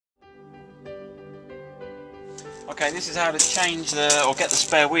Okay, this is how to change or get the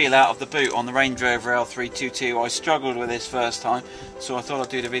spare wheel out of the boot on the Range Rover L322. I struggled with this first time, so I thought I'd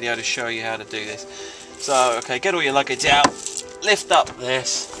do the video to show you how to do this. So, okay, get all your luggage out, lift up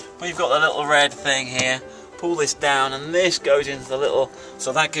this. We've got the little red thing here. Pull this down, and this goes into the little,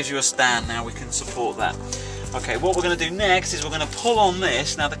 so that gives you a stand. Now we can support that. Okay, what we're going to do next is we're going to pull on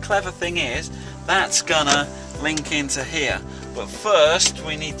this. Now the clever thing is, that's going to link into here. But first,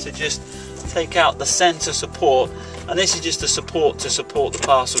 we need to just take out the center support, and this is just a support to support the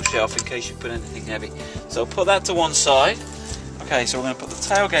parcel shelf in case you put anything heavy. So put that to one side. Okay, so we're going to put the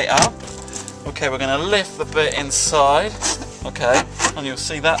tailgate up. Okay, we're going to lift the bit inside. Okay, and you'll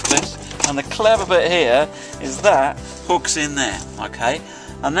see that lift. And the clever bit here is that hooks in there. Okay,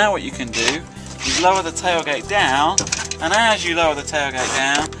 and now what you can do is lower the tailgate down, and as you lower the tailgate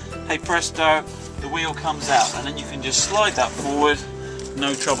down, hey presto, the wheel comes out, and then you can just slide that forward,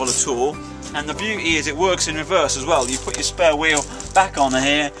 no trouble at all. And the beauty is it works in reverse as well. You put your spare wheel back on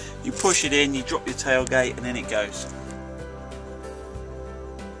here, you push it in, you drop your tailgate, and then it goes.